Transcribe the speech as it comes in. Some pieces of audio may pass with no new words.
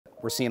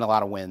we're seeing a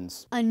lot of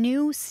wins. A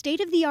new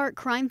state-of-the-art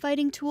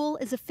crime-fighting tool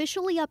is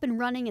officially up and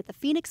running at the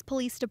Phoenix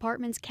Police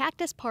Department's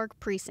Cactus Park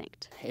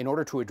Precinct. In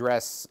order to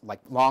address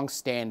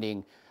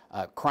long-standing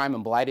crime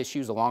and blight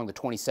issues along the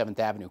 27th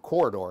Avenue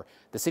corridor,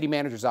 the city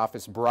manager's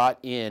office brought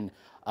in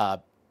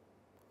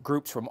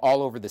groups from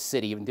all over the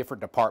city in different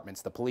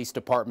departments: the police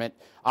department,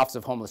 Office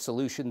of Homeless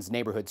Solutions,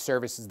 Neighborhood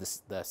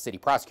Services, the city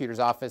prosecutor's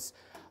office,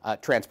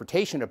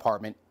 transportation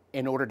department,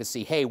 in order to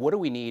see, hey, what do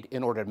we need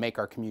in order to make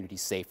our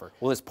communities safer?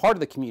 Well, as part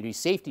of the community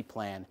safety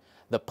plan,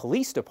 the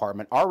police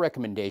department, our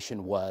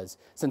recommendation was,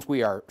 since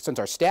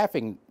our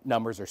staffing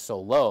numbers are so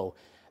low,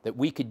 that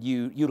we could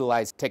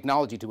utilize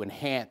technology to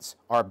enhance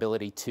our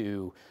ability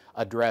to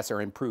address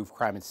or improve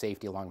crime and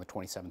safety along the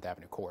 27th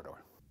Avenue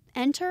corridor.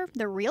 Enter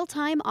the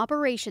Real-Time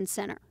Operations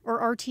Center, or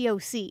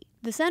RTOC.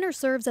 The center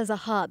serves as a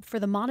hub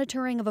for the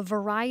monitoring of a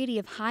variety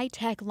of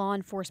high-tech law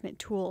enforcement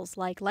tools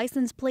like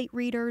license plate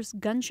readers,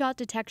 gunshot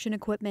detection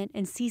equipment,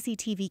 and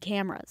CCTV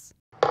cameras.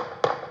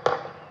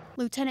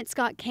 Lieutenant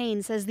Scott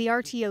Kane says the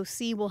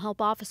RTOC will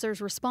help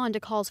officers respond to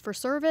calls for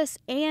service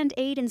and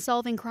aid in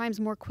solving crimes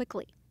more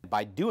quickly.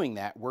 By doing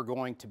that, we're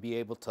going to be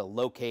able to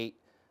locate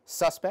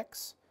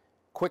suspects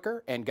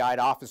quicker and guide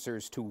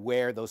officers to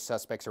where those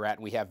suspects are at.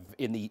 And we have,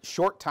 in the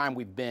short time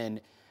we've been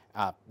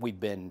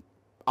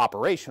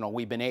operational,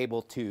 we've been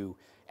able to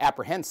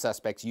apprehend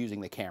suspects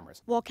using the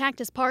cameras. While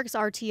Cactus Park's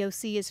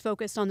RTOC is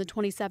focused on the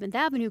 27th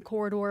Avenue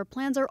corridor,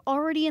 plans are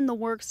already in the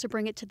works to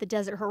bring it to the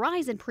Desert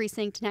Horizon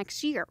precinct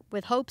next year,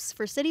 with hopes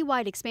for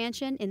citywide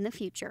expansion in the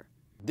future.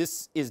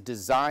 This is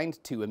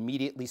designed to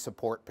immediately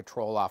support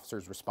patrol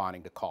officers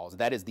responding to calls.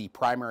 That is the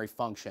primary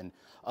function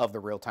of the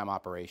Real-Time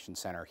Operations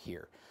Center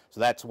here.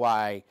 So that's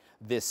why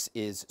this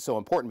is so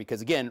important,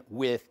 because again,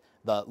 with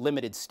the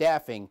limited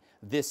staffing,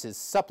 this is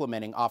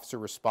supplementing officer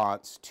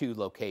response to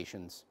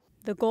locations.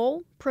 The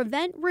goal?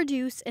 Prevent,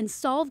 reduce, and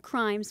solve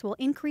crimes while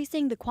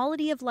increasing the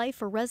quality of life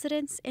for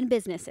residents and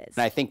businesses.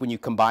 And I think when you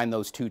combine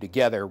those two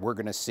together, we're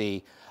going to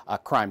see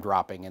crime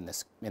dropping in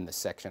this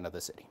section of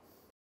the city.